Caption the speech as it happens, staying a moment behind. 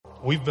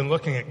we've been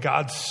looking at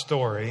God's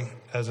story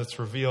as it's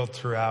revealed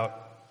throughout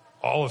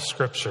all of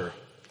Scripture,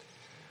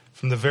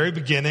 from the very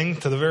beginning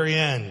to the very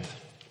end.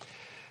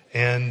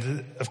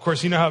 And of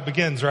course, you know how it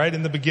begins, right?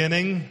 In the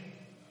beginning,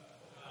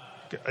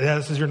 yeah,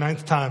 this is your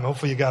 9th time.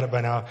 Hopefully you got it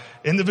by now.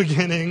 In the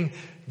beginning,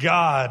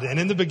 God. And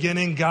in the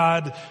beginning,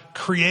 God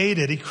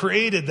created. He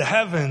created the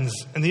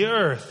heavens and the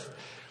earth.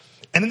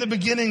 And in the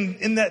beginning,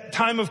 in that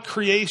time of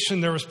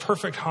creation, there was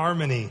perfect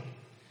harmony.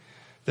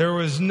 There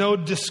was no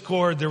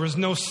discord. There was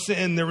no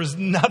sin. There was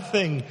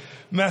nothing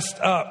messed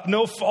up.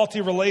 No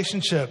faulty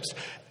relationships.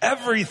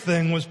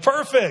 Everything was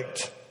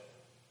perfect.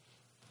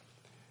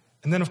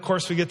 And then, of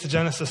course, we get to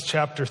Genesis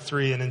chapter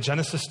 3. And in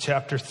Genesis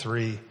chapter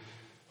 3,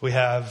 we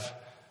have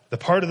the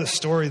part of the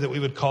story that we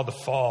would call the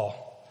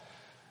fall,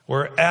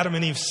 where Adam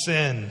and Eve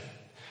sin.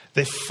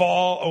 They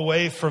fall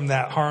away from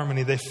that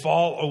harmony. They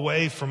fall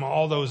away from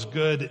all those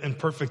good and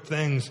perfect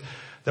things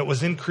that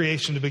was in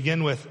creation to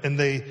begin with. And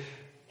they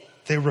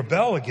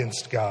rebel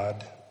against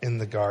God in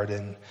the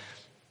garden.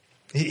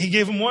 He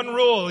gave them one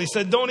rule. He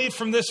said, don't eat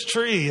from this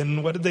tree.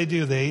 And what did they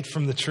do? They ate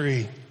from the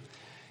tree.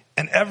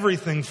 And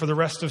everything for the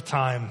rest of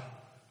time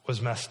was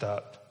messed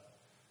up,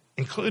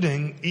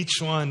 including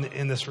each one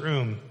in this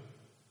room.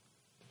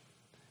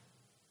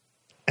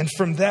 And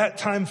from that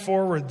time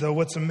forward, though,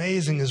 what's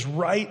amazing is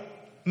right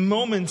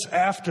moments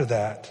after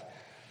that,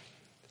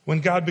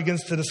 when God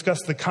begins to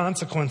discuss the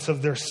consequence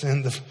of their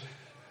sin,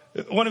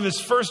 one of his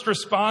first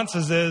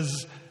responses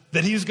is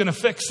that he's going to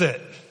fix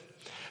it.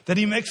 That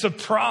he makes a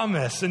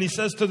promise, and he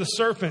says to the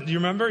serpent, do you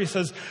remember? He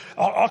says,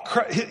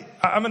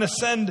 I'm going to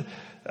send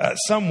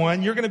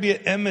someone, you're going to be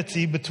at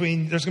enmity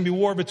there's going to be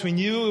war between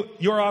you,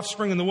 your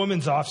offspring, and the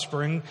woman's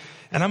offspring,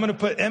 and I'm going to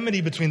put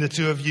enmity between the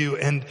two of you,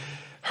 and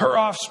her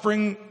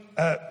offspring,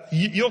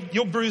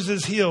 you'll bruise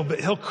his heel, but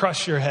he'll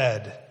crush your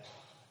head.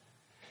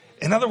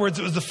 In other words,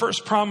 it was the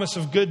first promise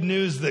of good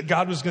news that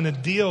God was going to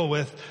deal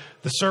with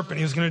the serpent.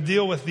 He was going to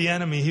deal with the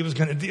enemy. He was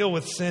going to deal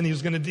with sin. He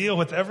was going to deal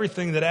with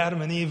everything that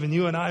Adam and Eve and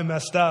you and I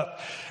messed up.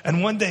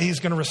 And one day he's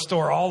going to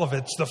restore all of it.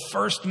 It's the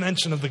first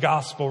mention of the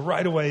gospel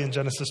right away in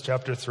Genesis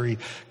chapter 3.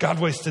 God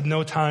wasted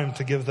no time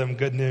to give them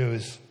good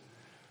news.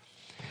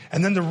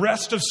 And then the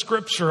rest of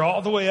Scripture,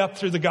 all the way up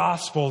through the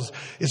Gospels,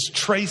 is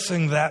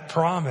tracing that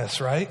promise,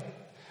 right?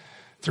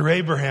 Through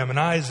Abraham and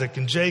Isaac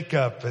and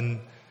Jacob and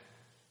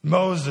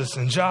Moses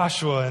and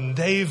Joshua and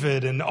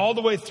David, and all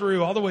the way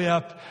through, all the way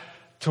up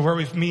to where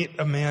we meet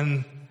a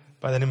man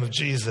by the name of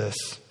Jesus,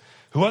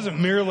 who wasn't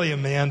merely a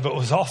man, but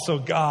was also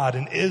God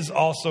and is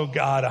also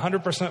God,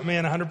 100%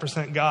 man,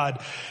 100%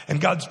 God. And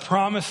God's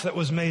promise that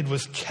was made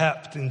was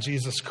kept in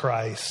Jesus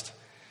Christ.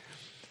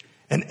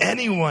 And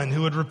anyone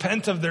who would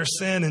repent of their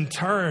sin and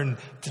turn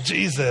to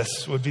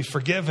Jesus would be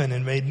forgiven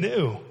and made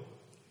new.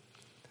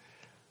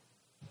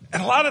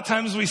 And a lot of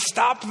times we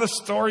stop the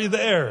story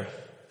there.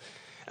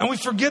 And we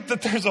forget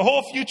that there's a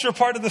whole future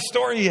part of the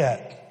story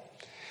yet.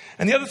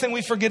 And the other thing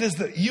we forget is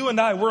that you and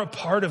I, we're a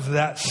part of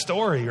that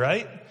story,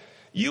 right?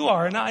 You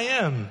are and I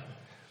am.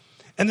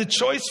 And the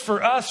choice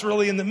for us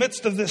really in the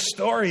midst of this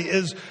story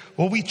is,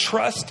 will we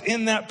trust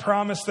in that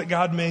promise that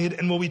God made?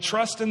 And will we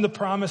trust in the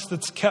promise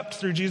that's kept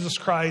through Jesus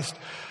Christ?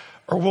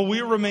 Or will we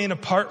remain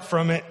apart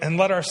from it and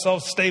let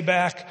ourselves stay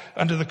back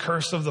under the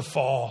curse of the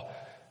fall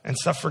and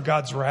suffer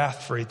God's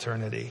wrath for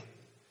eternity?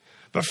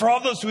 But for all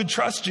those who would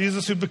trust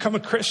Jesus, who'd become a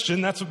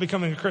Christian, that's what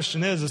becoming a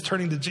Christian is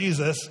turning to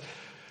Jesus.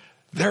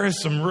 There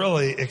is some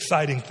really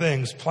exciting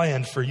things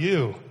planned for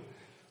you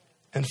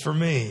and for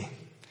me.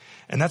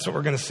 And that's what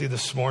we're going to see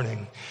this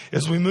morning.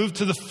 As we move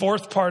to the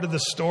fourth part of the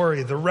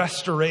story, the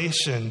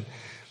restoration.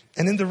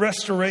 And in the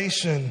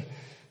restoration,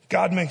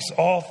 God makes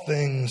all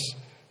things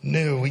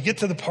new. We get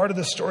to the part of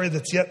the story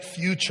that's yet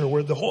future,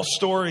 where the whole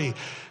story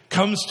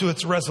comes to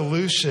its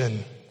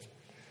resolution.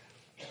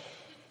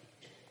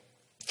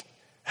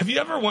 Have you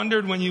ever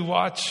wondered when you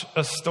watch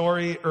a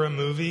story or a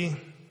movie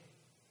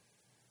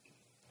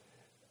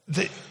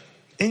that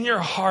in your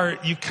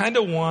heart you kind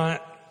of want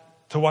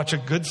to watch a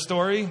good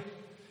story?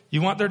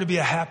 You want there to be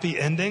a happy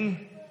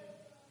ending?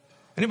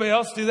 Anybody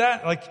else do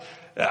that? Like,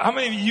 how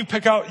many of you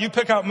pick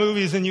out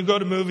movies and you go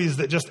to movies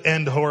that just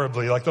end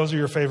horribly? Like, those are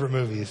your favorite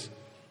movies?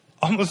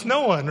 Almost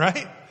no one,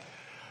 right?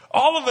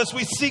 All of us,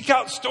 we seek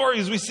out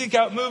stories, we seek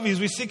out movies,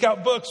 we seek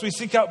out books, we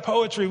seek out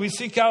poetry, we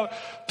seek out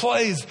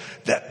plays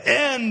that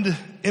end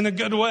in a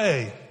good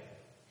way.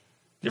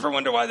 You ever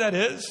wonder why that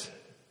is?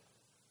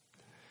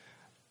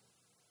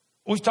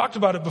 We've talked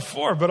about it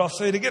before, but I'll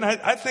say it again.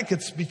 I think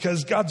it's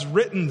because God's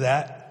written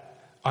that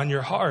on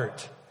your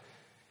heart.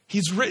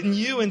 He's written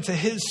you into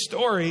his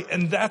story,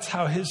 and that's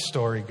how his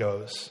story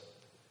goes.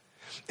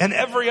 And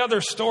every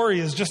other story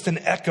is just an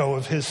echo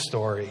of his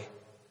story.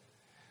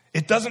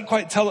 It doesn't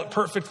quite tell it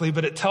perfectly,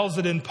 but it tells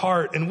it in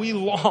part. And we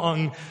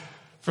long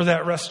for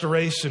that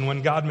restoration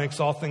when God makes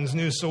all things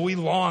new. So we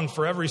long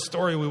for every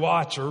story we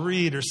watch or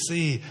read or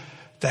see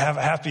to have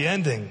a happy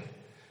ending,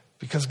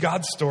 because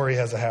God's story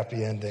has a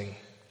happy ending.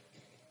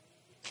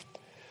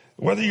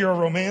 Whether you're a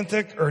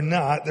romantic or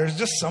not, there's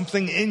just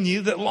something in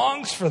you that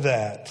longs for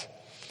that.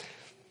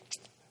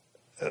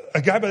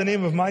 A guy by the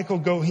name of Michael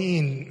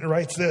Goheen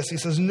writes this. He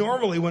says,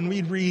 normally when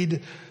we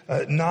read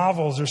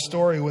novels or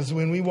stories,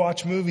 when we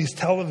watch movies,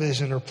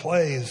 television, or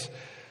plays,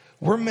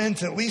 we're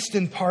meant, at least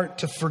in part,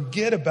 to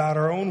forget about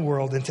our own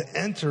world and to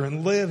enter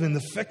and live in the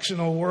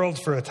fictional world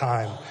for a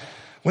time.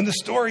 When the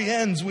story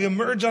ends, we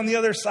emerge on the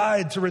other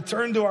side to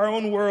return to our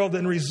own world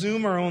and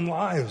resume our own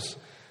lives.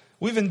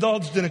 We've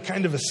indulged in a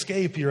kind of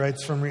escape, he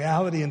writes, from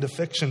reality into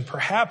fiction,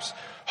 perhaps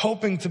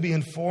hoping to be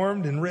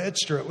informed,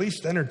 enriched, or at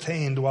least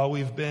entertained while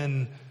we've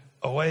been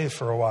away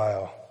for a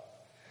while.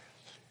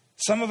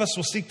 Some of us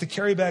will seek to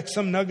carry back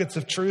some nuggets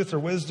of truth or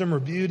wisdom or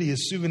beauty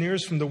as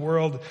souvenirs from the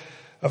world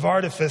of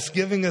artifice,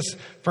 giving us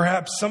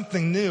perhaps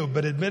something new,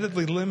 but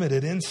admittedly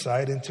limited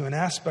insight into an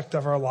aspect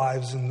of our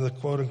lives in the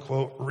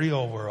quote-unquote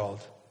real world.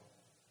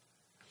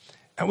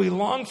 And we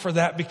long for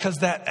that because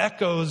that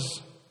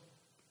echoes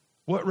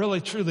what really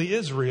truly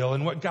is real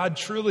and what God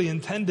truly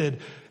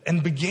intended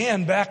and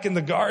began back in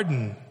the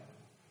garden.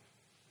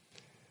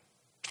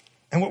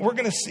 And what we're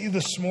going to see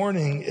this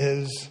morning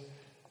is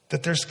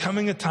that there's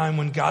coming a time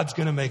when God's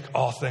going to make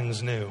all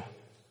things new,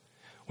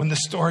 when the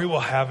story will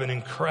have an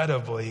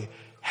incredibly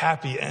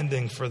happy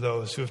ending for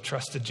those who have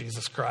trusted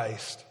Jesus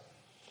Christ.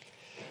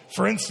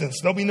 For instance,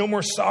 there'll be no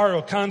more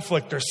sorrow,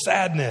 conflict, or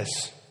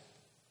sadness.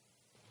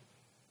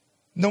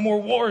 No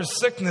more wars,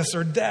 sickness,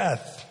 or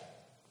death.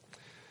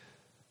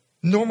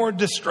 No more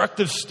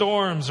destructive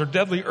storms or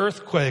deadly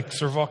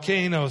earthquakes or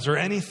volcanoes or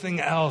anything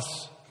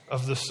else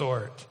of the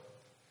sort.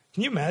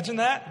 Can you imagine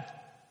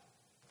that?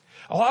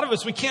 A lot of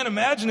us, we can't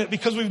imagine it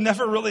because we've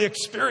never really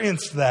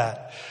experienced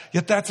that.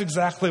 Yet that's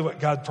exactly what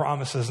God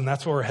promises, and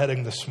that's where we're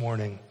heading this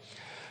morning.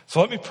 So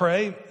let me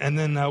pray, and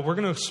then we're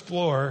going to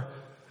explore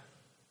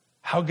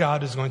how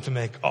God is going to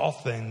make all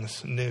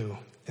things new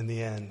in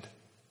the end.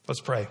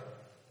 Let's pray.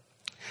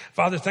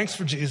 Father, thanks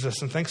for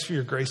Jesus, and thanks for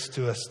your grace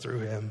to us through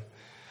him.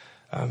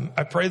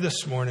 I pray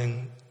this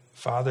morning,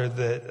 Father,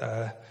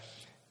 that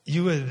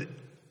you would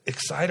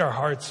excite our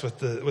hearts with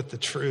the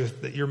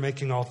truth that you're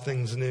making all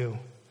things new.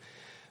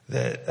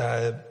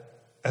 That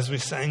as we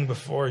sang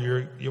before,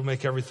 you'll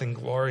make everything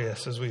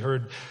glorious. As we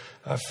heard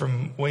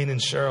from Wayne and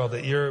Cheryl,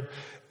 that you're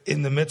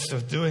in the midst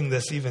of doing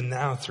this even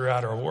now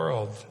throughout our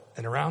world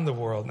and around the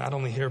world, not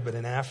only here, but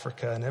in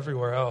Africa and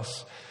everywhere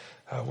else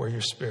where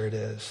your Spirit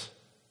is.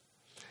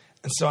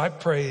 And so I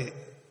pray,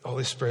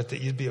 Holy Spirit,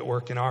 that you'd be at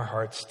work in our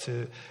hearts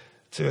to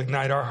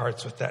ignite our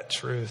hearts with that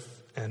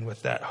truth and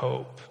with that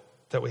hope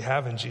that we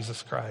have in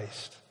Jesus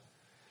Christ.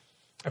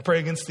 I pray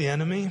against the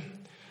enemy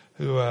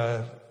who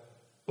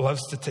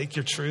loves to take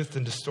your truth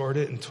and distort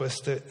it and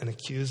twist it and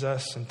accuse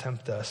us and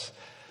tempt us.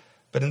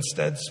 But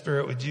instead,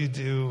 Spirit, would you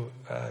do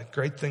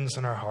great things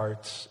in our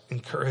hearts,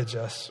 encourage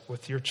us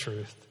with your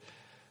truth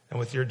and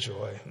with your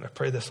joy. And I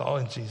pray this all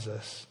in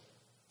Jesus.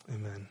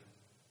 Amen.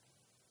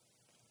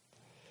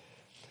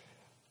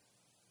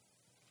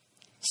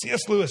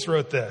 C.S. Lewis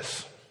wrote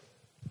this.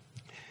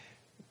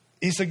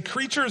 He said,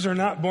 creatures are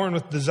not born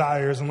with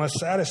desires unless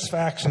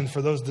satisfaction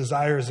for those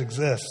desires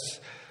exists.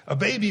 A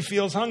baby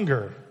feels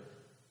hunger.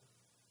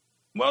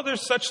 Well,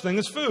 there's such thing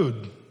as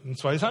food.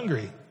 That's why he's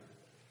hungry.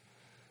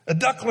 A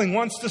duckling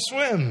wants to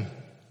swim.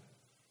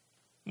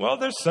 Well,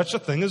 there's such a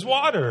thing as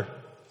water,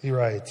 he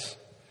writes.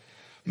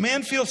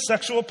 Man feels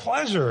sexual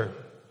pleasure.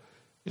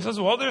 He says,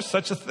 well, there's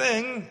such a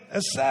thing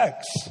as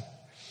sex.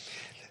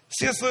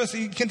 C.S. Lewis,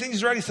 he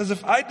continues to write, he says,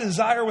 if I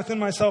desire within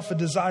myself a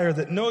desire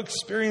that no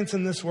experience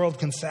in this world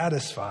can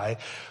satisfy,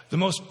 the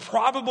most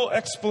probable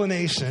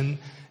explanation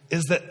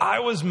is that I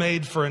was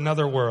made for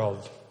another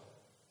world.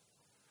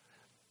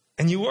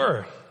 And you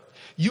were.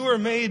 You were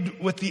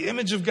made with the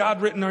image of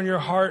God written on your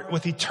heart,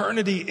 with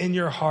eternity in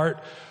your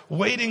heart,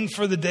 waiting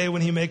for the day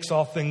when he makes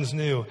all things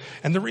new.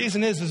 And the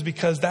reason is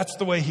because that's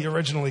the way he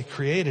originally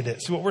created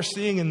it. So what we're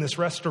seeing in this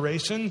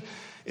restoration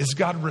is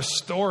God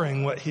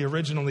restoring what he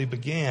originally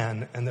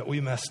began and that we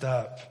messed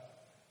up.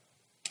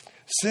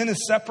 Sin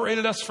has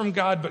separated us from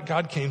God, but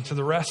God came to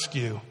the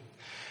rescue.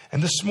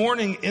 And this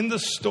morning in the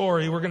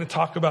story, we're going to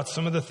talk about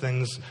some of the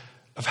things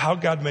of how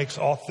God makes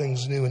all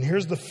things new. And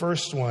here's the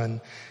first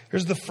one.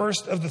 Here's the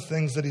first of the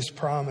things that he's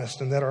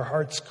promised and that our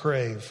hearts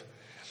crave.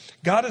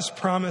 God has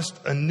promised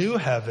a new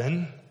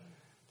heaven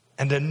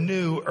and a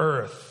new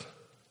earth.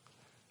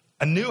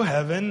 A new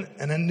heaven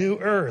and a new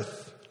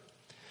earth.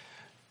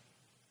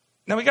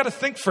 Now we got to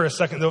think for a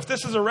second though. If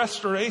this is a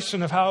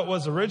restoration of how it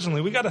was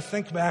originally, we got to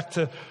think back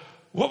to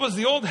what was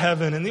the old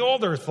heaven and the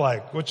old earth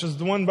like, which is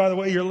the one, by the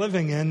way, you're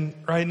living in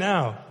right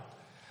now.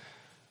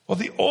 Well,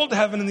 the old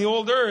heaven and the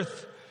old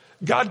earth,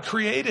 God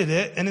created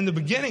it, and in the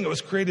beginning it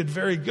was created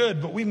very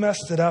good, but we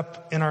messed it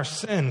up in our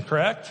sin,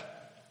 correct?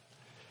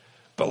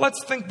 But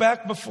let's think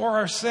back before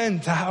our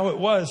sin to how it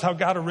was, how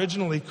God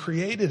originally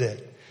created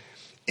it.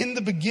 In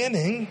the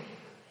beginning,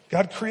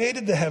 God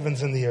created the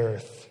heavens and the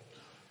earth.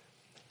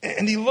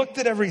 And he looked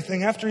at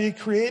everything after he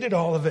created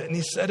all of it, and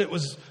he said it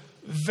was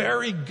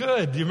very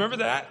good. Do you remember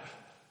that?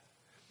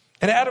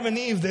 And Adam and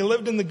Eve, they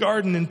lived in the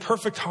garden in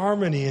perfect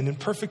harmony and in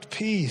perfect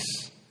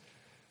peace.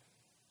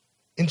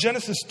 In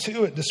Genesis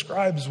 2, it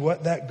describes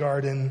what that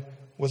garden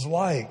was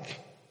like.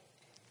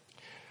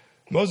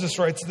 Moses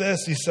writes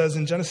this. He says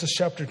in Genesis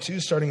chapter 2,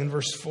 starting in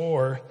verse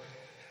 4,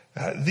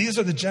 these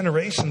are the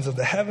generations of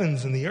the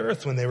heavens and the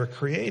earth when they were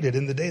created,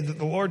 in the day that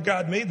the Lord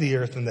God made the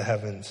earth and the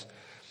heavens.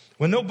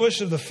 When no bush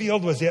of the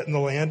field was yet in the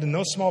land, and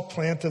no small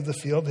plant of the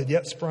field had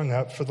yet sprung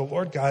up, for the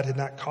Lord God had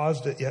not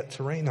caused it yet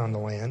to rain on the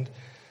land.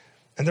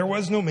 And there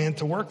was no man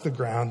to work the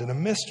ground, and a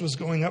mist was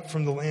going up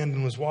from the land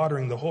and was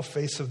watering the whole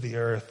face of the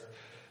earth.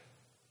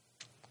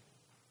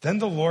 Then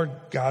the Lord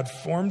God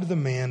formed the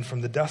man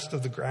from the dust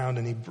of the ground,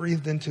 and he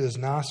breathed into his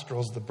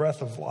nostrils the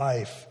breath of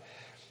life.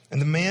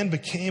 And the man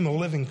became a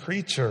living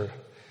creature.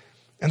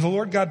 And the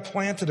Lord God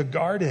planted a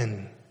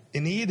garden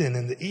in Eden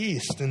in the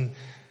east, and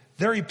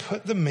there he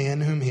put the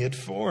man whom he had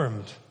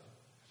formed.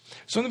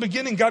 So in the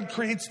beginning, God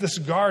creates this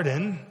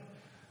garden.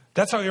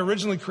 That's how he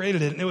originally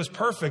created it, and it was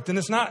perfect. And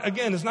it's not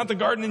the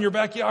garden in your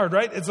backyard,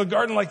 right? It's a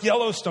garden like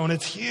Yellowstone.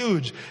 It's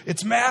huge.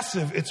 It's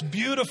massive. It's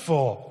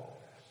beautiful.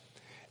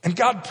 And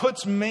God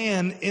puts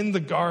man in the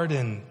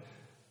garden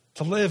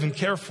to live and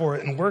care for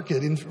it and work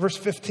it. In verse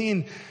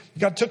 15,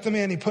 God took the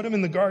man, he put him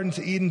in the Garden of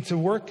Eden to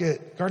work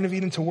it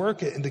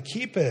and to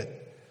keep it.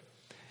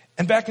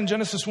 And back in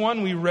Genesis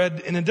 1, we read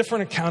in a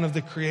different account of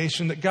the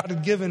creation that God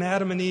had given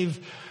Adam and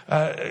Eve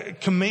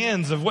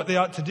commands of what they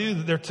ought to do.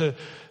 That they're to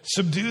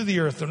subdue the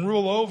earth and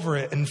rule over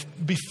it and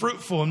be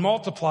fruitful and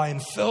multiply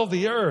and fill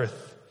the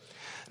earth.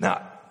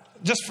 Now,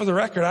 just for the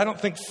record, I don't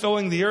think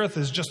filling the earth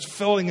is just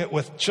filling it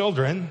with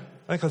children.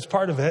 I think that's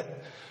part of it.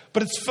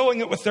 But it's filling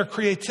it with their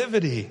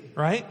creativity,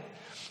 right?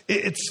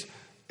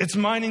 It's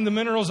mining the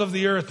minerals of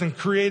the earth and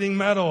creating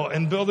metal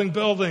and building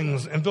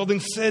buildings and building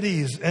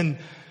cities and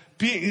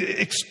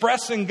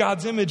expressing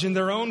God's image in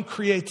their own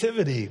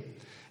creativity.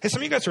 Hey, some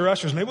of you guys are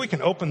ushers. Maybe we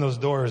can open those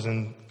doors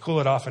and cool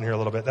it off in here a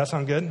little bit. That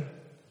sound good?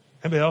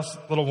 Anybody else?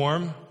 A little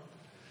warm?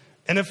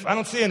 And if I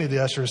don't see any of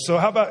the ushers, so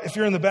how about if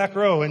you're in the back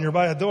row and you're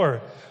by a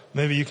door,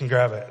 maybe you can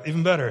grab it.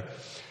 Even better.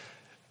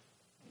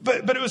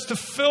 But it was to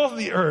fill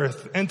the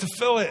earth and to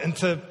fill it and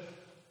to...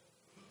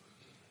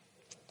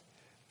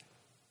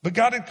 But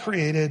God had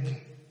created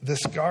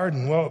this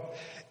garden. Well,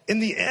 in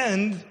the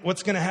end,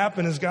 what's going to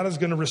happen is God is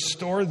going to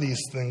restore these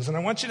things. And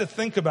I want you to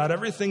think about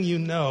everything you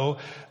know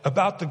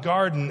about the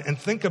garden and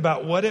think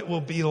about what it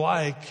will be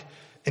like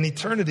in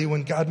eternity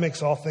when God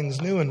makes all things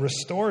new and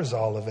restores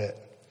all of it.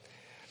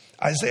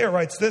 Isaiah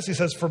writes this. He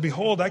says, "For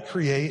behold, I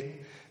create,"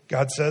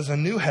 God says, "a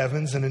new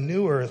heavens and a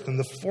new earth, and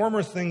the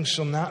former things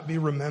shall not be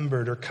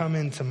remembered or come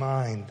into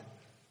mind."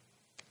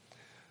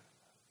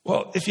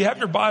 Well, if you have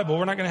your Bible,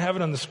 we're not going to have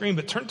it on the screen,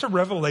 but turn to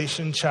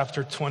Revelation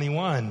chapter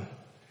 21.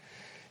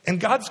 And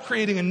God's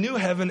creating a new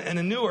heaven and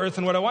a new earth.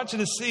 And what I want you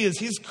to see is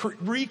he's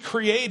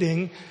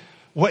recreating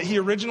what he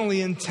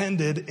originally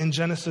intended in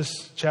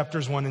Genesis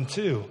chapters 1 and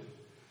 2.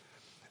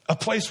 A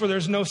place where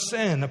there's no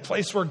sin, a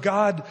place where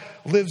God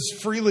lives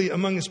freely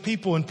among his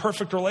people in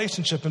perfect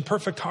relationship and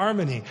perfect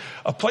harmony,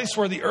 a place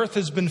where the earth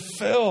has been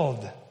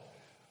filled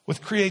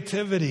with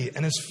creativity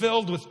and is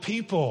filled with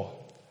people.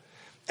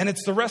 And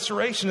it's the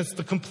restoration, it's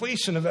the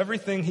completion of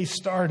everything he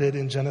started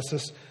in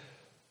Genesis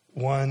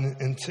 1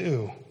 and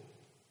 2.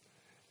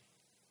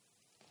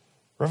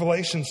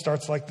 Revelation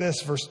starts like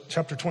this,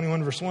 chapter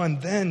 21, verse 1.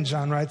 "Then,"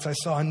 John writes, "I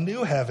saw a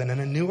new heaven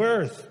and a new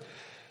earth.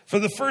 For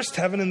the first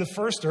heaven and the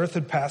first earth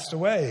had passed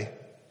away,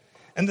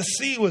 and the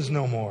sea was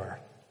no more.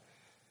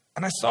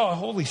 And I saw a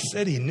holy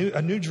city,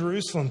 a new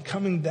Jerusalem,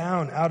 coming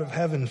down out of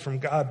heaven from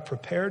God,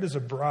 prepared as a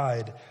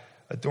bride,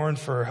 adorned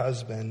for her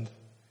husband.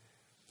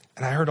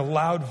 And I heard a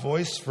loud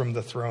voice from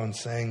the throne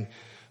saying,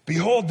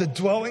 'Behold, the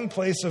dwelling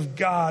place of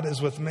God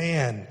is with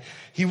man.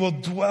 He will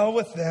dwell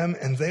with them,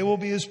 and they will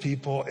be his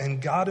people,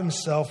 and God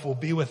himself will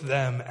be with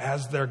them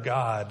as their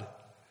God.'"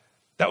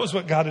 That was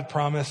what God had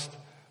promised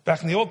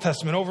back in the Old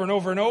Testament over and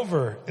over and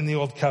over in the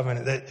Old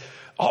Covenant, that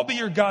I'll be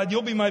your God,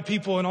 you'll be my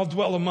people, and I'll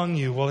dwell among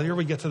you. Well, here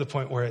we get to the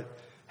point where it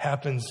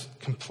happens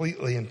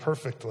completely and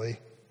perfectly.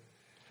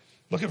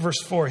 Look at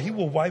verse 4. "He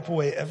will wipe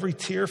away every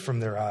tear from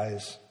their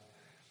eyes,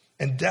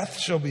 and death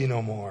shall be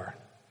no more.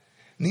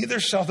 Neither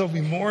shall there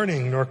be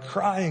mourning, nor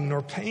crying,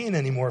 nor pain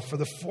anymore, for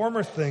the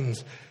former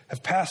things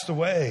have passed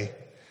away.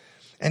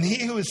 And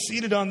he who is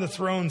seated on the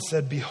throne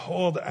said,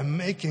 'Behold, I'm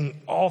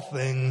making all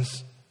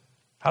things,'"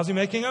 how's he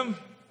making them?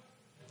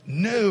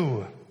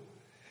 "New.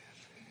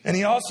 And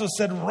he also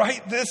said,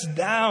 'Write this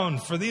down,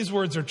 for these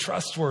words are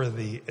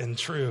trustworthy and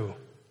true.'"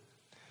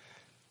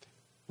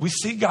 We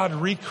see God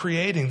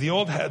recreating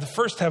the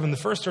first heaven, the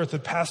first earth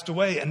had passed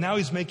away, and now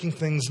he's making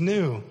things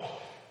new.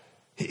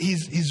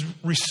 He's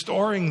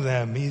restoring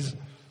them.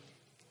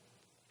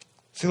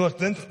 See, look,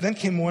 then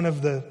came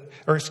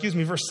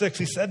verse 6,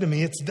 he said to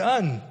me, "It's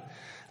done.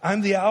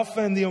 I'm the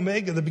Alpha and the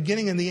Omega, the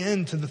beginning and the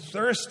end. To the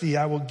thirsty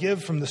I will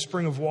give from the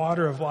spring of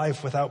water of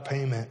life without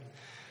payment.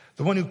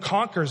 The one who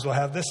conquers will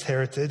have this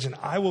heritage, and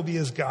I will be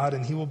his God,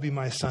 and he will be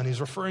my son." He's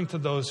referring to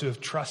those who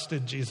have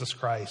trusted Jesus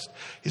Christ.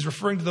 He's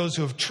referring to those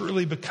who have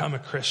truly become a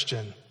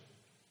Christian.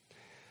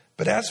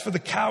 "But as for the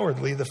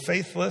cowardly, the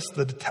faithless,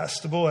 the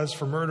detestable, as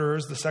for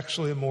murderers, the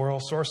sexually immoral,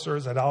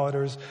 sorcerers,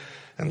 idolaters,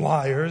 and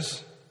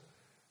liars."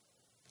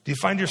 Do you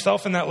find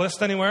yourself in that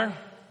list anywhere?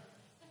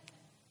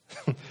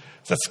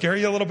 Does that scare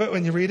you a little bit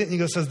when you read it? And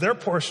it says their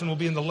portion will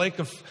be in the lake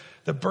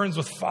that burns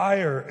with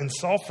fire and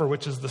sulfur,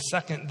 which is the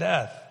second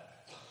death.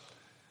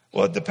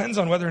 Well, it depends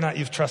on whether or not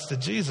you've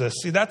trusted Jesus.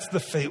 See, that's the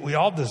fate we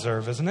all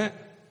deserve, isn't it?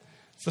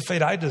 It's the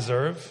fate I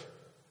deserve.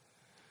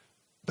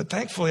 But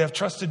thankfully, I've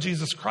trusted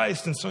Jesus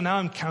Christ, and so now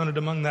I'm counted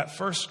among that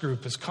first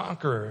group as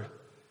conqueror.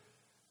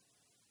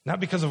 Not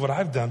because of what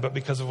I've done, but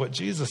because of what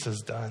Jesus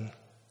has done.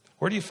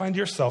 Where do you find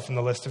yourself in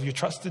the list? Have you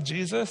trusted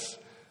Jesus?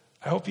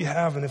 I hope you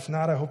have, and if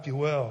not, I hope you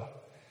will.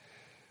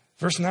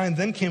 Verse 9,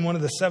 then came one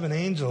of the 7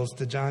 angels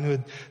to John, who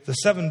had the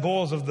 7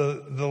 bowls of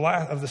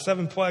the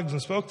 7 plagues,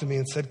 and spoke to me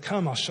and said,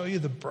 come, I'll show you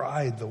the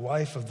bride, the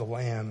wife of the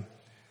Lamb.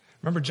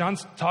 Remember,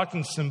 John's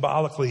talking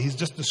symbolically. He's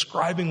just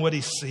describing what he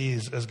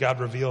sees as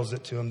God reveals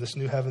it to him, this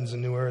new heavens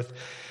and new earth.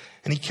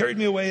 And he carried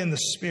me away in the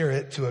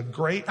Spirit to a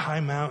great high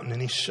mountain,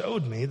 and he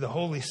showed me the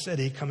holy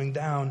city coming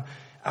down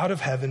out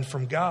of heaven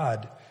from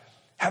God,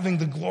 having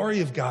the glory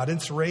of God,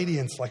 its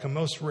radiance like a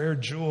most rare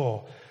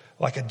jewel,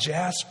 like a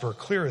jasper,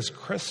 clear as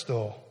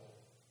crystal.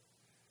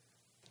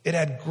 It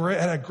had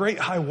a great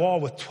high wall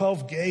with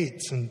 12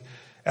 gates, and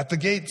at the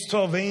gates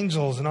 12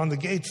 angels, and on the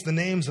gates the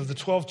names of the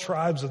 12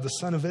 tribes of the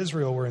son of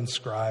Israel were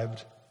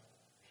inscribed.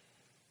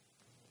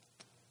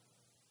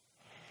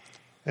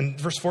 And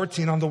verse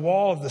 14, on the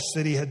wall of the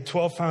city had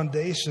 12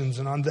 foundations,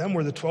 and on them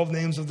were the 12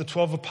 names of the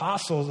 12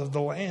 apostles of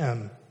the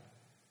Lamb.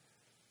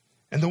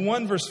 And the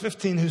one, verse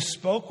 15, who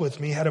spoke with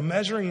me had a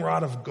measuring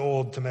rod of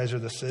gold to measure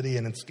the city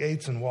and its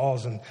gates and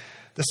walls. And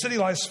the city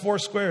lies 4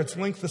 square, its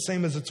length the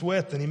same as its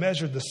width. And he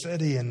measured the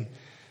city, and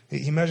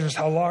he measures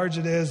how large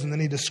it is, and then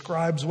he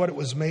describes what it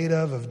was made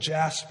of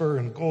jasper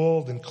and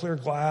gold and clear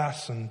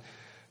glass, and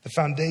the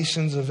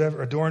foundations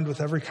adorned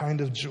with every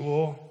kind of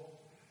jewel.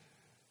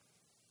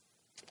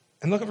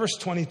 And look at verse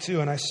 22,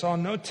 and I saw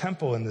no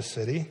temple in the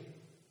city.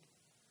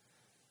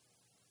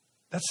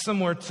 That's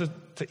similar to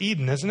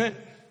Eden, isn't it?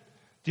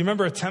 Do you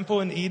remember a temple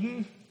in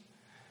Eden?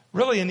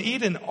 Really, in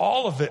Eden,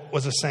 all of it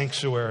was a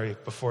sanctuary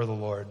before the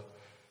Lord.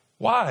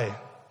 Why?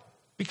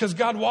 Because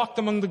God walked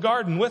among the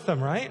garden with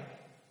them, right?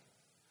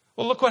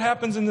 Well, look what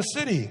happens in the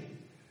city.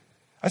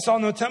 I saw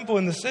no temple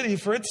in the city,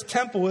 for its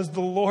temple is the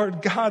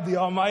Lord God, the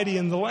Almighty,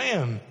 and the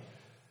Lamb.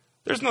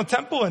 There's no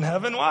temple in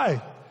heaven.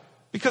 Why?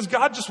 Because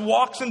God just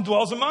walks and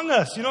dwells among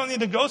us. You don't need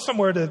to go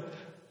somewhere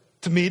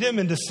to meet him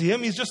and to see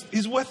him.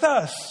 He's with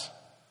us.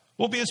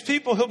 We'll be his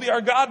people. He'll be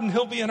our God, and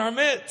he'll be in our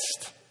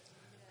midst.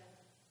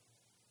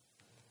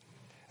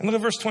 And look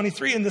at verse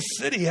 23. And the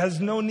city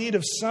has no need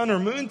of sun or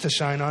moon to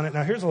shine on it.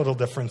 Now, here's a little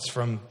difference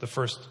from the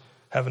first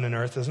heaven and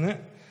earth, isn't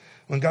it?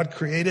 When God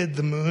created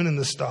the moon and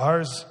the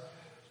stars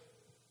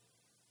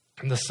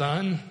and the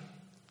sun.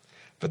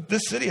 But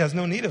this city has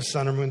no need of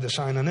sun or moon to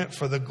shine on it,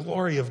 for the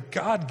glory of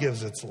God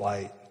gives its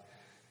light.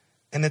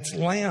 And its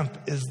lamp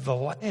is the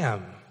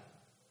Lamb.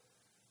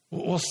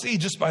 We'll see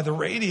just by the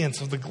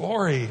radiance of the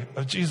glory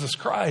of Jesus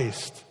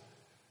Christ.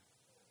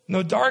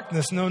 No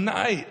darkness, no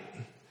night.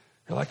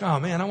 You're like, oh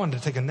man, I wanted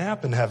to take a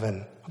nap in heaven.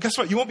 Well, guess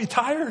what? You won't be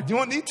tired. You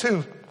won't need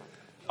to.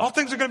 All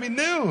things are going to be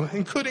new,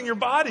 including your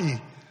body.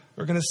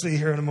 We're going to see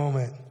here in a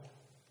moment.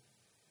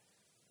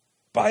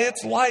 By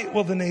its light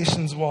will the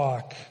nations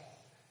walk,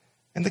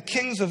 and the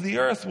kings of the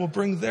earth will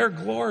bring their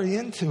glory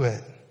into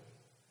it.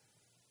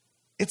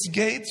 Its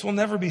gates will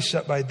never be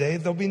shut by day.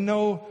 There'll be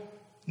no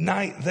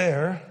night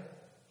there.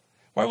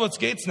 Why will its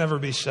gates never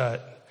be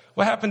shut?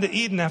 What happened to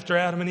Eden after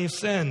Adam and Eve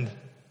sinned?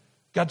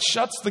 God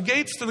shuts the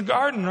gates to the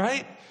garden,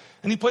 right?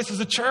 And he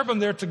places a cherubim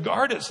there to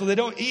guard it so they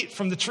don't eat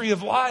from the tree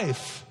of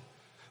life.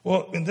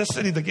 Well, in this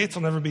city, the gates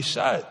will never be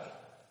shut.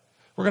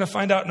 We're going to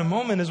find out in a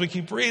moment as we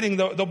keep reading,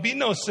 there'll be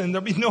no sin.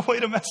 There'll be no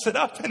way to mess it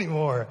up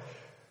anymore.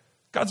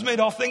 God's made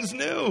all things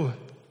new.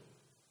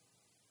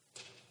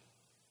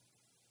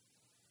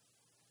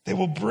 They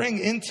will bring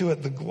into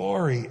it the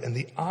glory and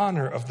the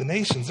honor of the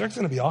nations. There's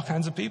going to be all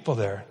kinds of people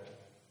there.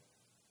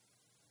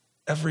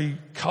 Every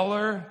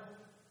color,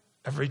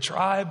 every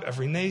tribe,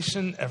 every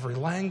nation, every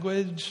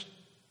language.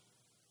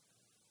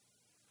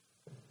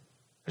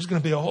 There's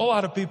going to be a whole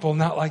lot of people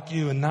not like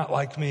you and not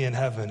like me in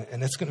heaven,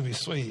 and it's going to be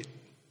sweet.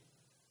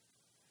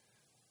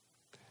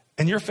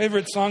 And your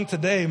favorite song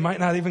today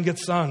might not even get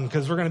sung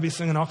because we're going to be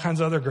singing all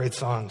kinds of other great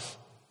songs.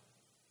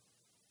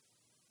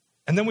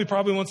 And then we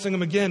probably won't sing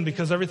them again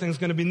because everything's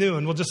going to be new,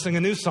 and we'll just sing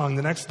a new song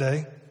the next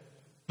day.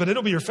 But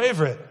it'll be your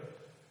favorite.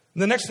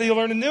 And the next day you'll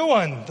learn a new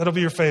one that'll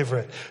be your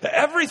favorite.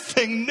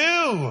 Everything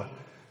new.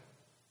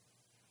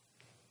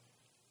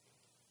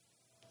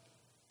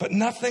 But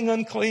nothing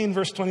unclean,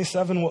 verse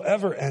 27, will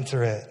ever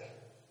enter it.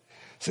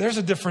 So there's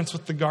a difference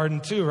with the garden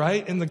too,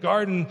 right? In the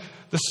garden,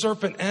 the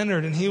serpent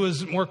entered, and he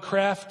was more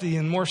crafty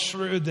and more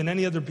shrewd than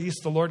any other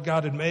beast the Lord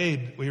God had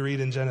made, we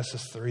read in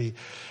Genesis 3.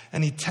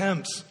 And he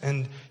tempts,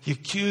 and he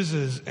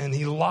accuses, and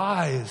he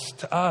lies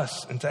to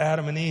us and to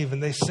Adam and Eve,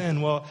 and they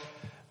sin. Well,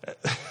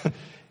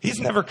 he's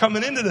never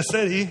coming into the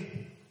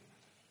city.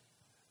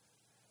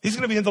 He's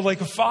going to be in the lake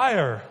of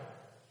fire.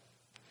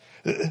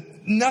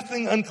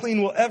 Nothing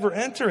unclean will ever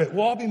enter it.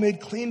 We'll all be made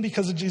clean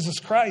because of Jesus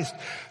Christ.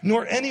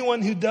 Nor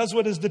anyone who does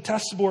what is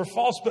detestable or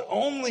false, but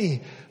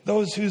only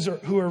those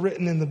who are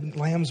written in the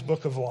Lamb's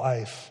book of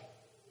life.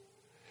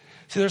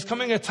 See, there's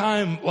coming a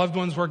time, loved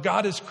ones, where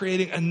God is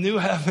creating a new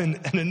heaven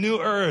and a new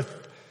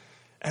earth,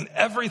 and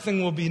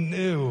everything will be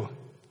new.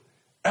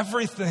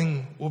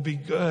 Everything will be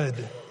good.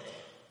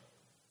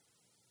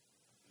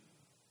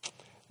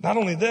 Not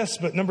only this,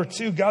 but number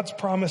two, God's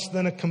promised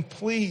then a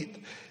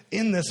complete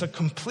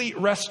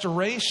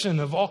restoration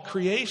of all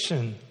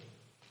creation.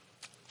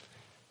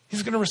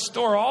 He's going to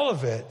restore all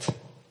of it.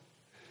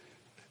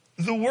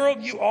 The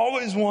world you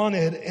always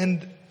wanted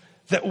and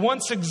that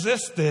once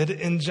existed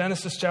in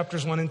Genesis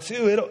chapters 1 and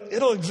 2,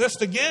 it'll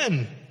exist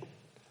again.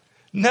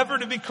 Never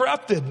to be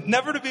corrupted,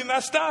 never to be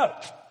messed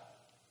up.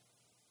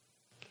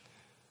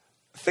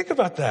 Think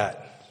about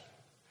that.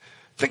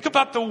 Think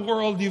about the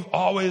world you've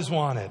always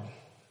wanted.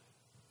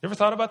 You ever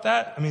thought about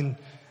that? I mean,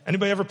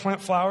 anybody ever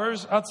plant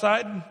flowers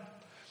outside?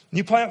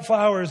 You plant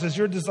flowers, is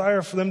your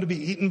desire for them to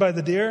be eaten by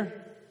the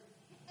deer?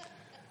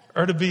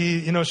 Or to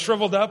be,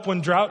 shriveled up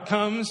when drought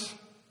comes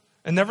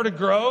and never to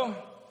grow?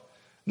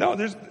 No,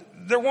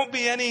 there won't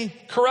be any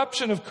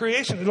corruption of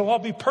creation. It'll all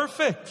be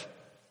perfect.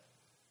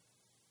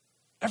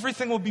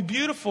 Everything will be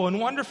beautiful and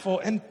wonderful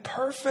and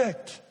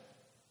perfect.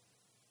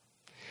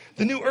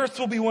 The new earth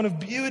will be one of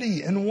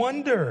beauty and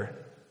wonder.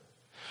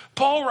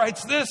 Paul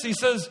writes this, he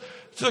says,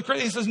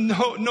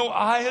 no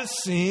eye has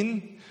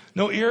seen,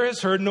 no ear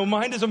has heard, no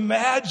mind has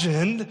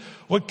imagined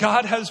what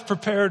God has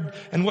prepared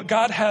and what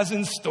God has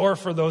in store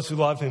for those who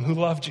love him, who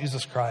love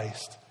Jesus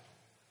Christ.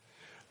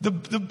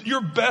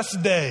 Your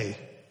best day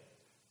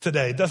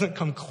today doesn't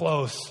come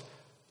close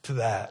to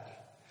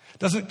that.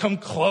 Doesn't come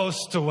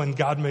close to when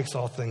God makes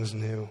all things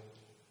new.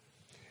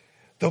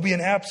 There'll be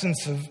an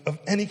absence of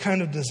any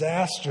kind of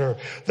disaster.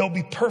 There'll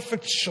be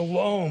perfect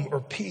shalom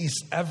or peace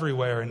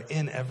everywhere and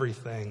in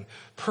everything.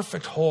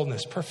 Perfect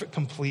wholeness, perfect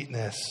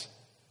completeness.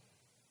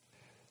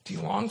 Do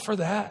you long for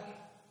that?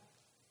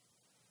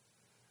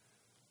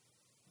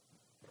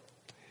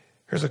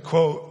 Here's a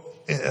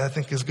quote I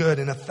think is good.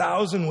 In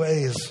 1,000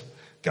 ways,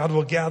 God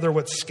will gather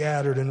what's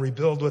scattered and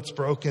rebuild what's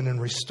broken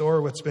and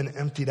restore what's been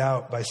emptied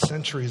out by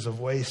centuries of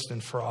waste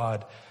and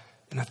fraud.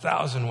 In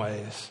 1,000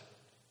 ways.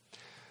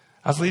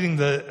 I was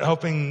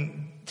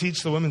helping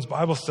teach the women's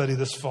Bible study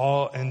this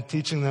fall and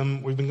teaching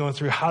them, we've been going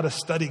through how to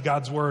study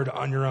God's word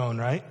on your own,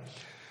 right?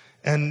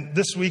 And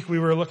this week we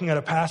were looking at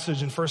a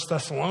passage in 1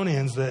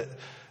 Thessalonians that,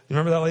 you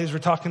remember that ladies were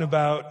talking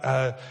about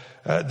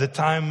the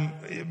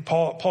time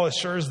Paul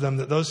assures them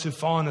that those who've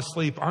fallen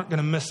asleep aren't going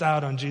to miss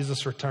out on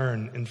Jesus'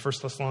 return in 1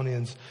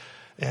 Thessalonians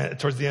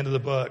towards the end of the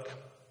book.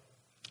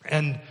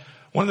 And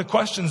one of the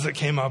questions that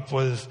came up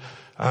was,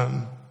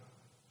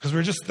 because we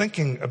were just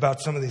thinking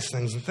about some of these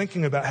things and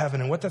thinking about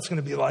heaven and what that's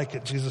going to be like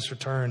at Jesus'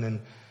 return.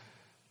 And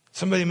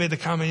somebody made the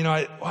comment,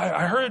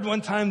 I heard one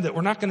time that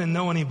we're not going to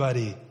know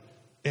anybody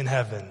in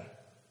heaven.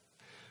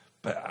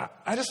 But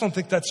I just don't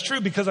think that's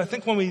true, because I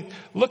think when we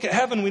look at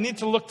heaven, we need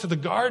to look to the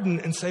garden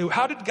and say,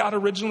 how did God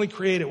originally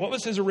create it? What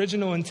was his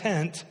original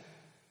intent?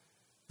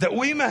 That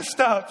we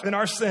messed up in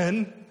our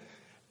sin,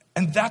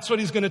 and that's what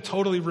he's going to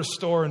totally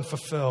restore and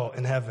fulfill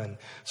in heaven.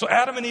 So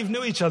Adam and Eve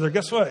knew each other.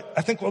 Guess what?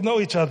 I think we'll know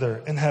each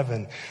other in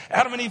heaven.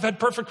 Adam and Eve had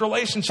perfect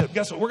relationship.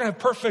 Guess what? We're going to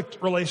have perfect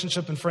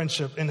relationship and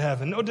friendship in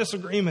heaven. No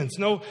disagreements,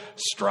 no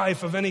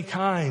strife of any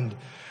kind.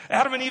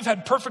 Adam and Eve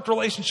had perfect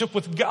relationship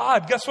with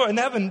God. Guess what? In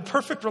heaven,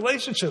 perfect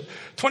relationship.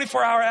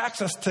 24-hour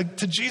access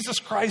to Jesus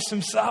Christ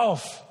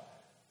himself.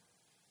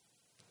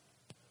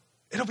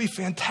 It'll be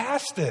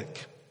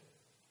fantastic.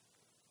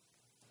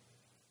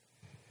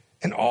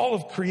 And all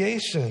of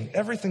creation,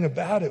 everything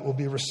about it will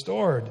be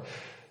restored.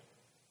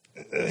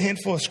 A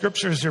handful of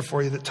scriptures here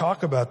for you that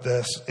talk about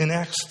this. In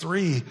Acts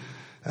 3,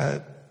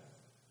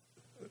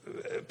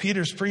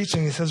 Peter's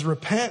preaching. He says,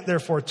 repent,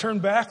 therefore, turn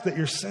back that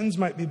your sins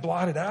might be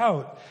blotted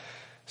out,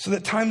 so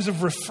that times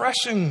of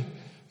refreshing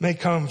may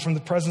come from the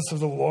presence of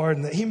the Lord,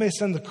 and that he may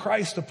send the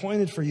Christ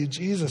appointed for you,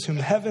 Jesus, whom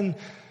heaven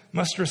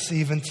must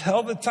receive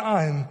until the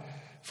time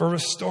for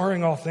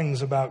restoring all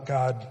things about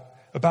God,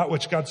 about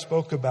which God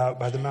spoke about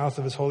by the mouth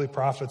of his holy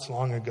prophets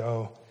long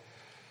ago.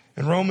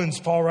 In Romans,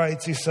 Paul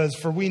writes, he says,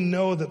 for we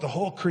know that the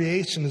whole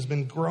creation has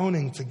been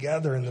groaning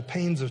together in the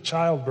pains of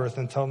childbirth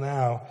until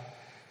now.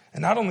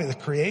 And not only the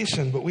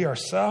creation, but we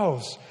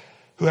ourselves,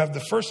 who have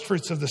the first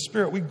fruits of the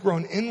Spirit, we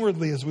groan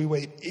inwardly as we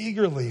wait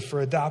eagerly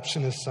for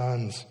adoption as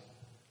sons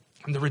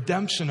and the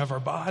redemption of our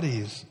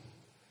bodies.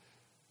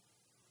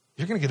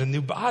 You're going to get a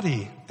new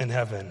body in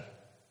heaven.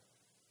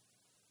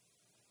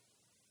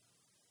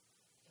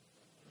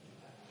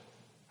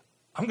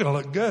 I'm going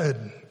to look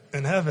good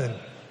in heaven.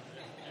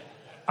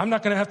 I'm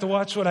not going to have to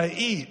watch what I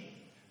eat.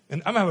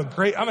 And I'm going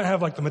to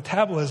have like the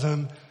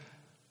metabolism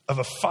of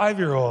a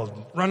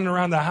 5-year-old running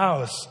around the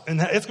house. And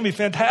it's going to be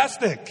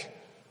fantastic.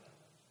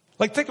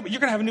 Like, think about it. You're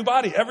going to have a new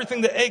body.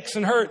 Everything that aches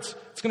and hurts,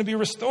 it's going to be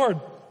restored.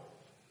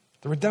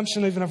 The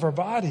redemption even of our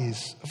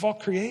bodies, of all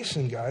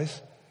creation,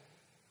 guys.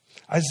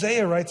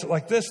 Isaiah writes it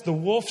like this: the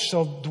wolf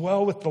shall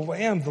dwell with the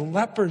lamb, the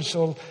leopard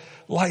shall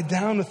lie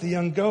down with the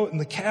young goat, and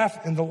the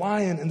calf and the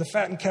lion and the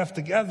fattened calf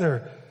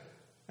together,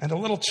 and a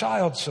little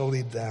child shall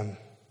lead them.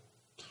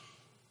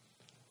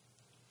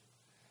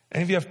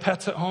 Any of you have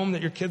pets at home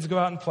that your kids go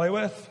out and play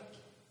with?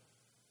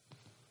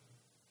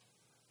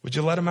 Would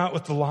you let them out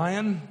with the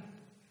lion?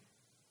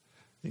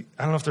 I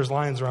don't know if there's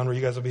lions around where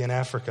you guys will be in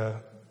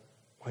Africa,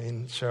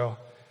 Wayne, Cheryl.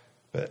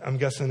 But I'm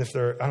guessing I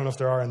don't know if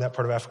there are in that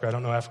part of Africa. I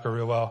don't know Africa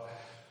real well.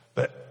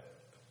 But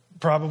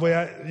probably,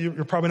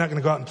 you're probably not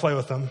going to go out and play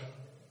with them.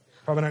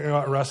 Probably not going to go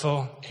out and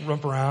wrestle,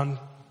 romp around.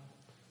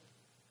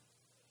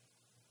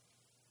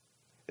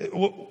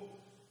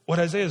 What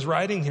Isaiah is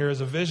writing here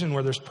is a vision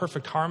where there's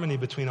perfect harmony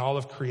between all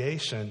of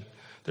creation.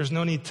 There's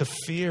no need to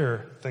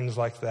fear things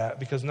like that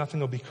because nothing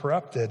will be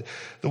corrupted.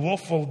 The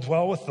wolf will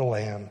dwell with the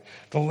lamb.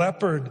 The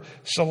leopard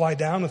shall lie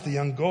down with the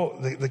young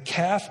goat. The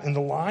calf and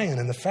the lion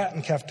and the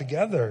fattened calf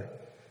together.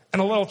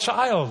 And a little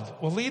child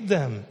will lead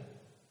them.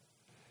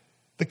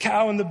 The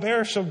cow and the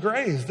bear shall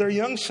graze. Their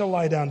young shall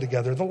lie down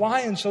together. The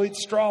lion shall eat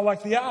straw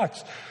like the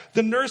ox.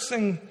 The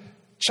nursing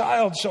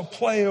child shall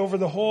play over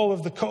the hole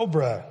of the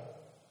cobra.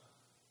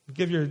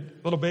 Give your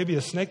little baby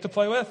a snake to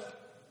play with.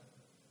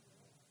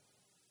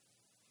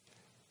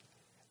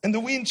 And the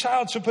weaned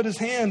child shall put his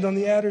hand on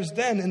the adder's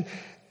den, and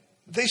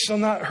they shall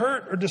not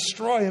hurt or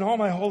destroy in all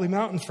my holy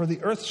mountain, for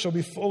the earth shall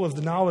be full of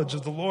the knowledge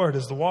of the Lord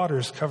as the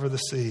waters cover the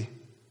sea.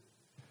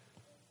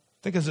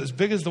 Think as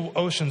big as the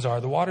oceans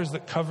are, the waters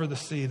that cover the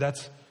sea,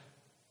 that's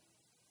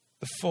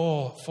the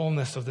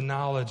fullness of the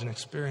knowledge and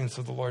experience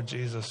of the Lord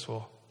Jesus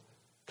will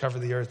cover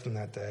the earth in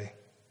that day.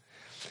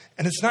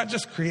 And it's not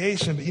just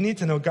creation, but you need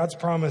to know God's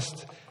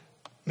promised,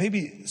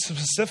 maybe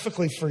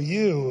specifically for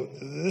you,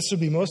 this would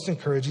be most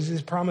encouraging.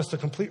 He's promised a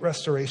complete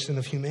restoration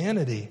of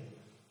humanity.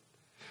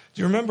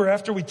 Do you remember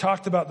after we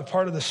talked about the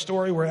part of the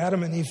story where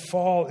Adam and Eve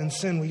fall in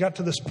sin, we got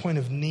to this point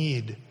of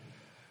need,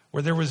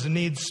 where there was a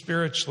need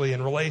spiritually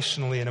and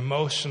relationally and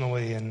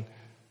emotionally and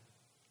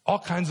all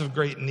kinds of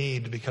great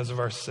need because of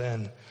our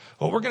sin.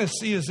 What we're going to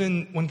see is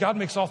when God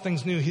makes all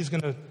things new, he's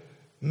going to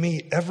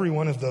meet every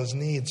one of those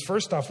needs.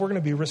 First off, we're going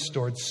to be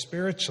restored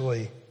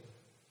spiritually.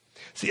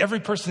 See, every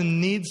person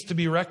needs to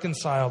be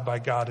reconciled by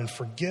God and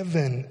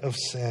forgiven of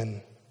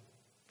sin.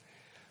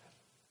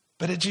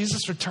 But at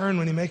Jesus' return,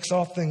 when he makes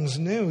all things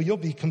new, you'll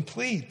be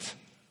complete.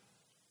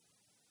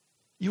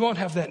 You won't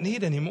have that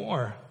need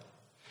anymore.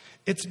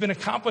 It's been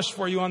accomplished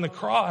for you on the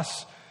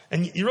cross,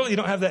 and you really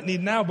don't have that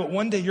need now, but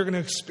one day you're going to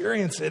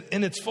experience it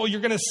in its full.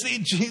 You're going to see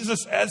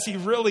Jesus as he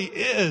really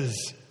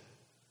is.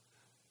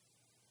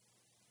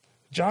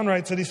 John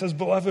writes that he says,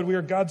 "Beloved, we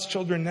are God's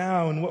children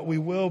now, and what we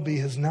will be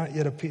has not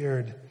yet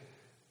appeared.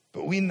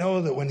 But we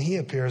know that when he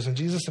appears, when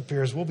Jesus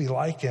appears, we'll be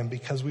like him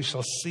because we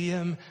shall see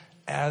him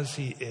as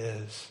he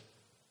is."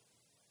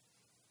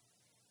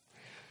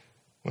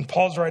 When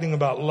Paul's writing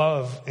about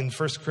love in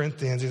 1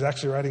 Corinthians, he's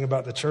actually writing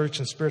about the church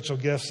and spiritual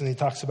gifts, and he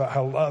talks about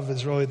how love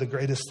is really the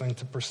greatest thing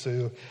to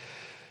pursue.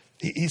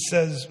 He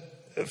says,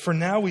 "For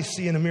now we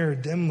see in a mirror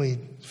dimly,"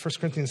 1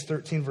 Corinthians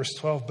 13, verse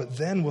 12, "but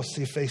then we'll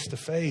see face to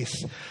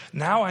face.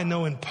 Now I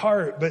know in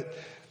part, but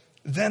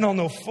then I'll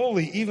know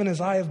fully, even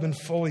as I have been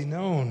fully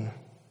known."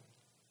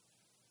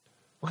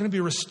 We're going to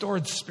be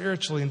restored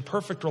spiritually in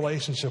perfect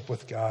relationship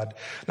with God.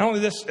 Not only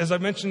this, as I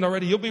mentioned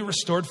already, you'll be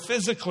restored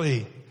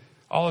physically.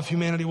 All of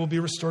humanity will be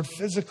restored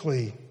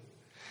physically.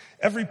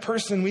 Every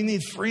person, we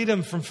need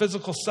freedom from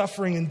physical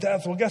suffering and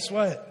death. Well, guess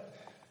what?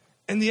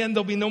 In the end,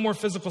 there'll be no more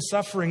physical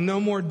suffering, no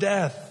more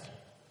death.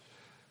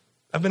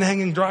 I've been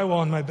hanging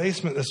drywall in my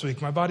basement this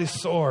week. My body's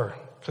sore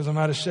because I'm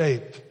out of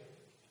shape.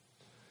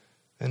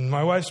 And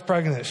my wife's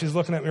pregnant. She's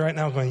looking at me right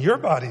now going, "Your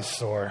body's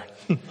sore."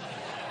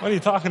 What are you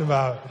talking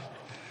about?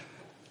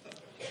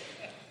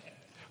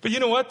 But you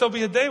know what? There'll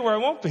be a day where I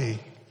won't be.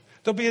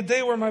 There'll be a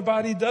day where my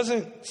body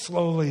doesn't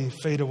slowly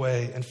fade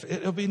away, and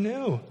it'll be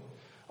new.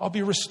 I'll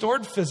be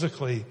restored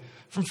physically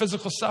from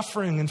physical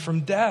suffering and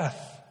from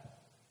death.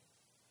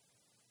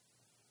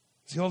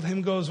 As the old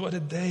hymn goes, what a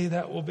day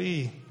that will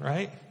be,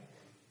 right?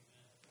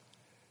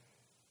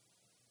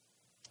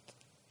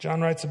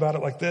 John writes about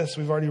it like this.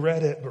 We've already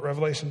read it, but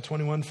Revelation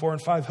 21, 4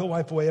 and 5, he'll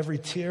wipe away every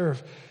tear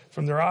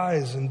from their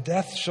eyes, and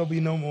death shall be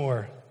no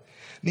more.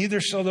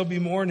 Neither shall there be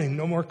mourning,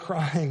 no more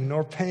crying,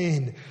 nor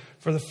pain,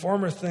 for the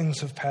former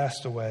things have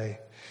passed away.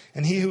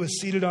 And he who was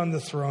seated on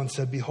the throne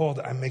said, "Behold,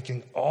 I'm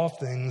making all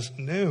things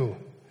new."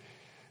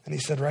 And he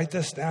said, "Write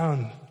this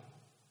down.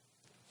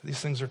 These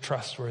things are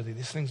trustworthy.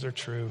 These things are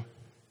true."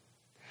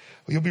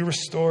 Well, you'll be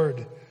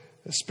restored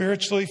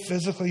spiritually,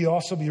 physically. You'll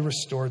also be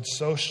restored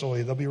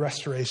socially. There'll be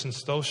restoration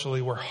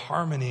socially where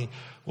harmony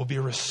will be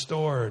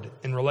restored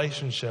in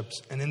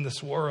relationships and in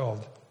this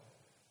world.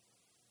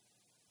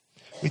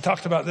 We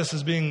talked about this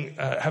as being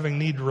having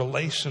need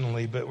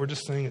relationally, but we're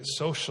just saying it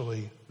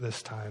socially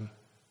this time.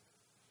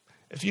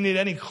 If you need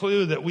any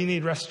clue that we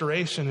need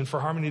restoration and for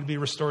harmony to be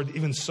restored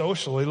even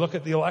socially, look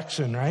at the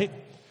election, right?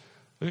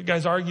 Look at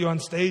guys argue on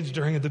stage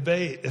during a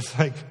debate. It's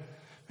like,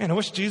 man, I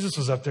wish Jesus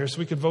was up there so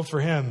we could vote for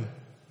him.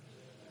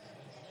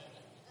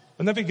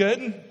 Wouldn't that be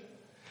good?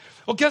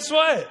 Well, guess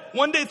what?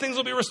 One day things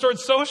will be restored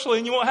socially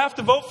and you won't have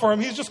to vote for him.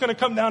 He's just going to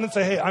come down and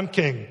say, hey, I'm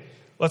king.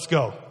 Let's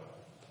go.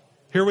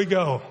 Here we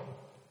go.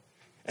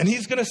 And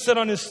he's going to sit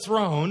on his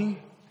throne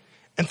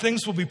and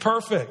things will be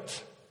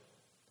perfect.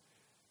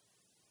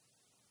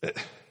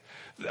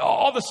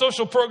 All the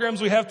social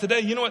programs we have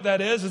today, you know what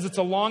that is? It's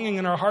a longing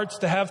in our hearts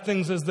to have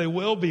things as they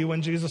will be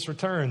when Jesus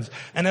returns.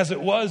 And as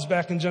it was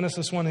back in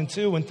Genesis 1 and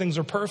 2 when things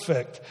are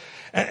perfect.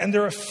 And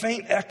they're a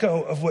faint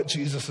echo of what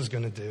Jesus is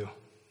going to do.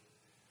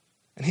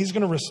 And he's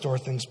going to restore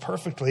things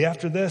perfectly.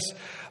 After this,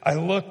 I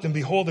looked and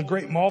behold a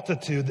great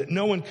multitude that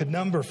no one could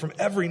number from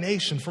every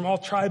nation, from all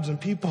tribes and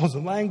peoples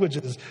and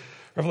languages.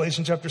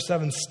 Revelation chapter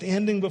 7,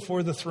 standing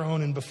before the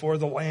throne and before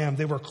the Lamb.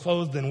 They were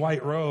clothed in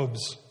white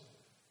robes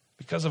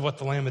because of what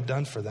the Lamb had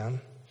done for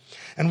them.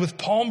 And with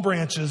palm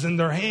branches in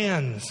their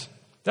hands.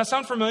 That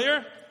sound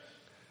familiar?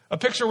 A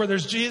picture where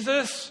there's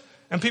Jesus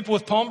and people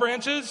with palm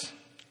branches?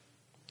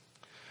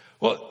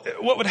 Well,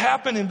 what would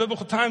happen in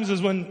biblical times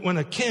is when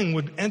a king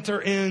would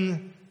enter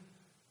in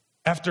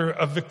after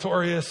a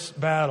victorious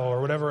battle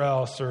or whatever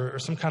else, or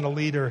some kind of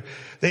leader,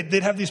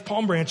 they'd have these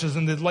palm branches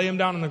and they'd lay them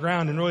down on the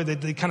ground and really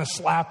they'd kind of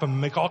slap them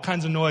and make all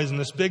kinds of noise in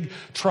this big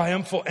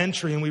triumphal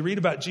entry. And we read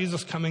about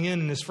Jesus coming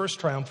in his first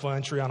triumphal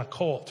entry on a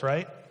colt,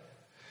 right?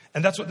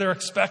 And that's what they're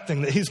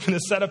expecting, that he's going to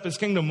set up his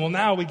kingdom. Well,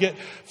 now we get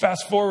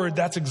fast forward,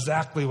 that's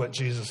exactly what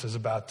Jesus is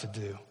about to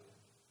do.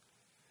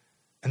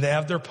 And they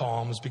have their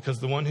palms because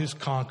the one who's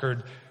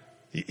conquered,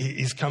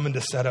 he's coming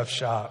to set up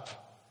shop.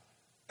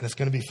 And it's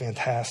going to be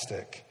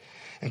fantastic.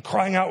 And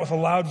crying out with a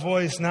loud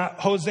voice, not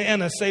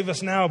Hosanna, save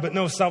us now, but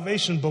no,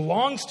 salvation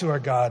belongs to our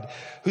God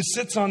who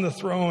sits on the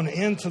throne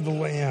and to the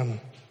Lamb.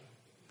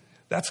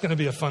 That's going to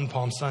be a fun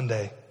Palm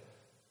Sunday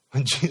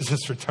when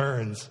Jesus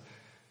returns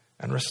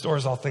and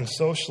restores all things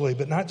socially,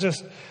 but not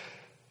just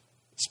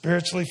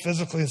spiritually,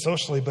 physically, and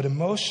socially, but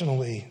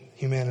emotionally,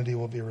 humanity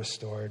will be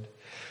restored.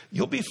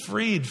 You'll be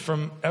freed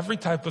from every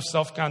type of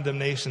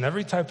self-condemnation,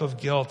 every type of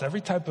guilt, every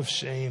type of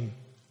shame.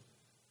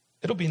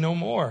 It'll be no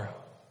more.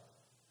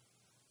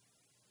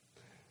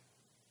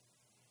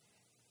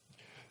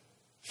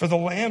 For the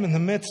Lamb in the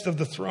midst of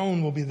the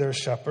throne will be their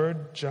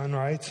shepherd, John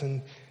writes,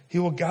 and he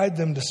will guide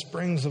them to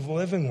springs of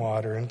living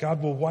water, and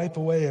God will wipe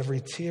away every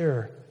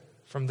tear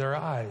from their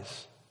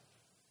eyes.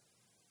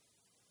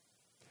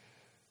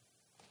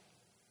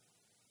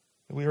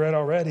 We read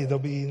already,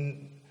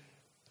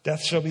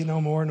 death shall be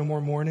no more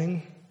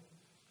mourning.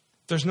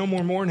 If there's no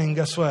more mourning,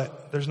 guess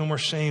what? There's no more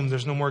shame,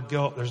 there's no more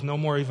guilt, there's no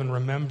more even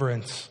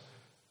remembrance,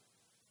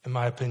 in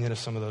my opinion, of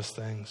some of those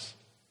things.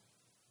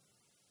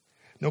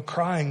 No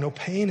crying, no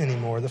pain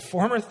anymore. The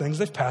former things,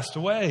 they've passed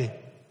away.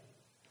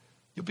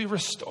 You'll be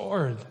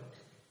restored.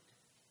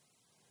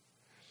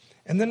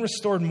 And then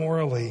restored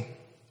morally.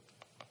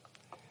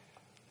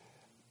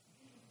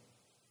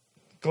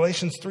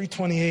 Galatians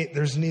 3:28,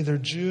 there's neither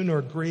Jew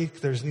nor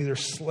Greek, there's neither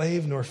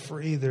slave nor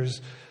free, there's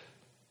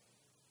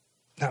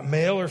not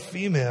male or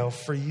female,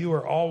 for you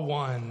are all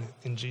one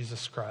in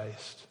Jesus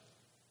Christ.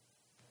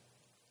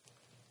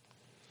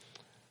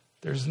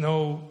 There's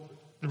no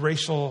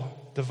racial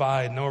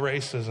divide, no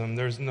racism.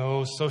 There's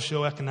no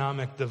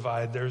socioeconomic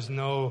divide. There's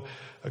no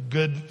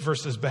good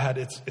versus bad.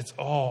 It's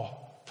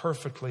all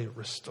perfectly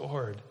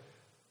restored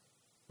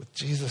with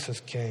Jesus as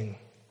King.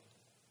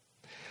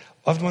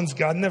 Loved ones,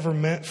 God never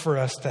meant for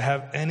us to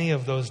have any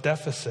of those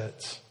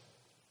deficits.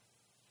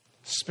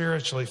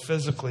 Spiritually,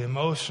 physically,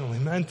 emotionally,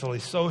 mentally,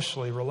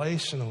 socially,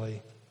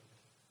 relationally.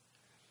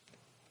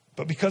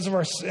 But because of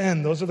our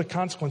sin, those are the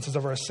consequences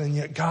of our sin.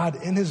 Yet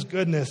God, in his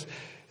goodness,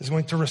 is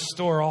going to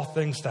restore all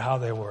things to how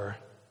they were.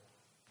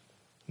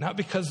 Not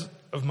because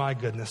of my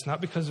goodness,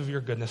 not because of your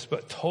goodness,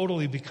 but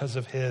totally because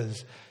of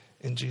his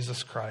in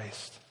Jesus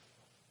Christ.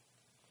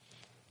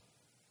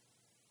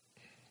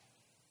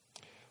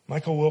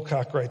 Michael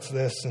Wilcock writes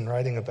this in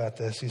writing about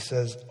this. He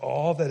says,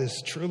 all that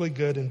is truly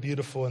good and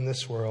beautiful in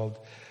this world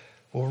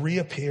will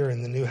reappear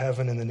in the new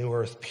heaven and the new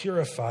earth,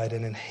 purified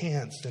and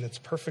enhanced in its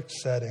perfect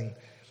setting,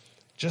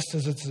 just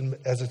as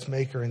its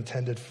maker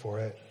intended for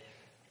it.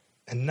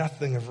 And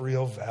nothing of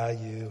real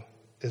value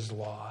is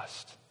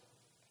lost.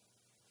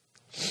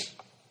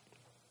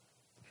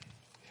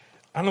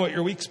 I don't know what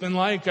your week's been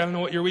like. I don't know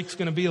what your week's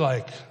going to be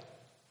like.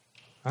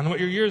 I don't know what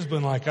your year's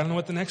been like. I don't know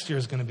what the next year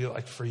is going to be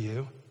like for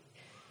you.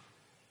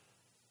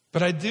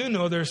 But I do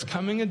know there's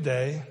coming a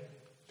day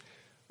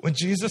when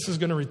Jesus is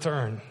going to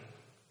return.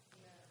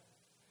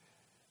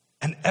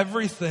 And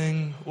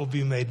everything will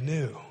be made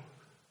new.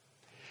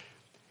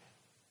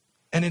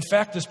 And in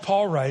fact, as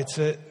Paul writes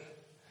it,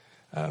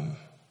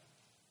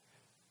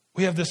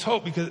 we have this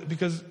hope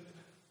because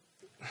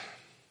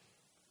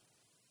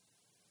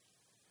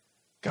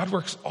God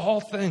works all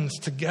things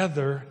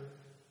together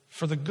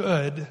for the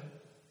good.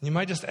 You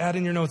might just add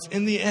in your notes,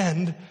 in the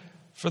end,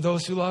 for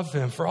those who love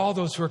him, for all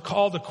those who are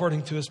called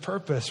according to his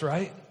purpose,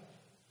 right?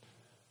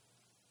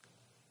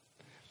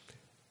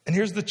 And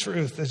here's the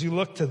truth. As you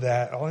look to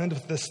that, I'll end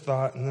with this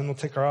thought, and then we'll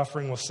take our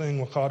offering, we'll sing,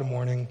 we'll call to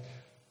morning.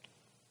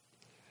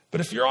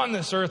 But if you're on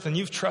this earth and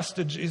you've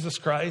trusted Jesus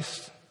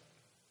Christ,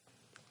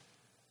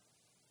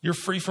 You're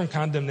free from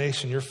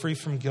condemnation. You're free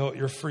from guilt.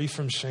 You're free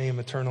from shame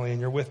eternally, and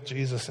you're with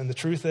Jesus. And the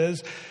truth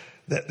is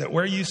that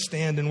where you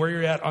stand and where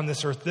you're at on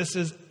this earth,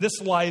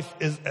 this life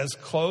is as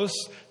close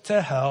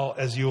to hell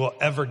as you will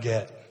ever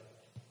get.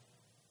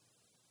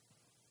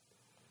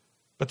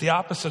 But the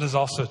opposite is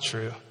also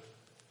true.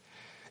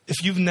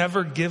 If you've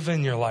never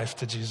given your life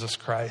to Jesus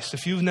Christ,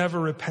 if you've never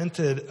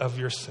repented of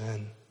your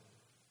sin,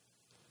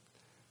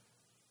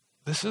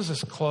 this is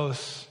as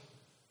close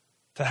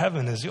to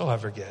heaven as you'll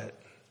ever get.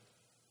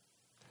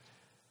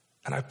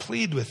 And I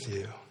plead with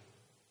you,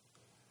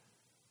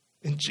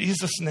 in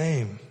Jesus'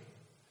 name,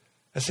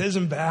 as his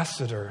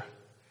ambassador,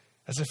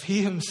 as if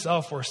he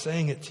himself were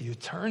saying it to you,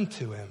 turn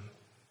to him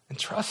and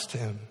trust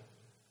him.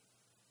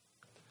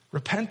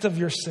 Repent of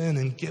your sin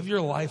and give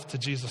your life to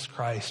Jesus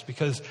Christ,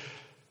 because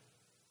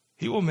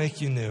he will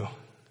make you new.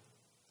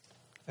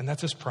 And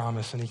that's his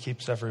promise, and he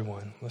keeps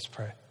everyone. Let's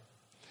pray.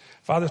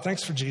 Father,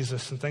 thanks for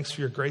Jesus, and thanks for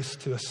your grace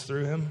to us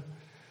through him.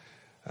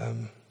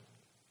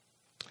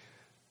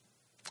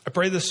 I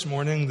pray this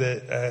morning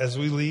that as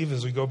we leave,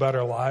 as we go about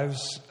our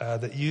lives,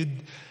 that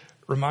you'd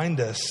remind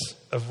us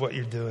of what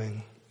you're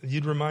doing.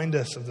 You'd remind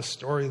us of the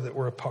story that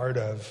we're a part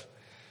of,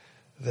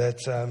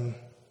 that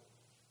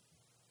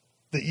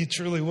you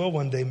truly will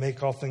one day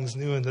make all things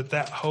new, and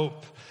that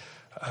hope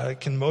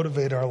can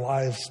motivate our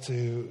lives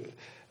to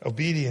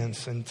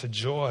obedience and to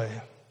joy,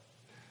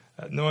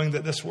 knowing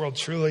that this world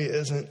truly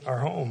isn't our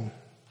home.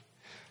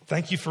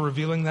 Thank you for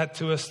revealing that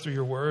to us through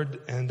your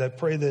word, and I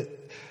pray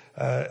that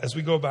as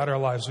we go about our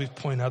lives, we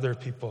point other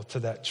people to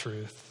that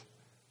truth,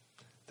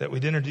 that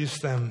we'd introduce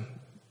them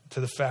to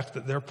the fact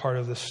that they're part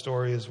of this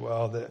story as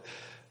well, that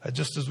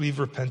just as we've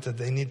repented,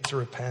 they need to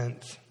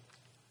repent,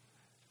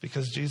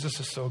 because Jesus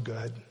is so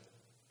good,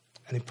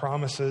 and he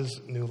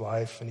promises new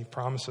life, and he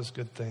promises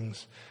good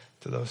things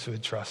to those who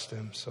would trust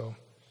him. So,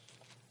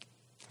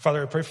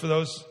 Father, I pray for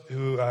those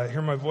who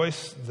hear my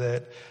voice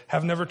that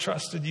have never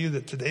trusted you,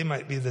 that today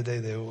might be the day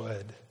they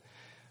would,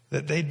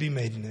 that they'd be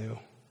made new.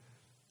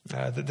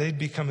 That they'd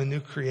become a new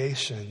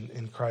creation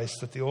in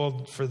Christ, that the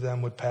old for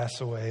them would pass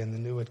away and the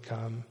new would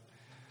come.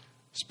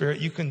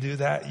 Spirit, you can do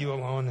that, you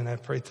alone, and I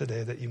pray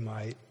today that you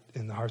might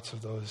in the hearts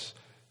of those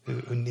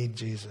who need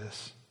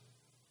Jesus.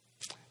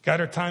 Guide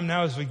our time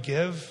now as we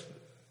give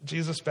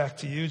Jesus back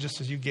to you,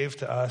 just as you gave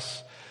to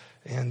us.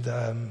 And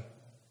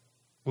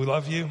we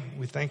love you.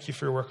 We thank you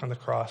for your work on the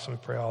cross, and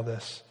we pray all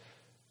this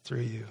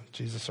through you,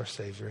 Jesus our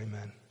Savior.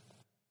 Amen.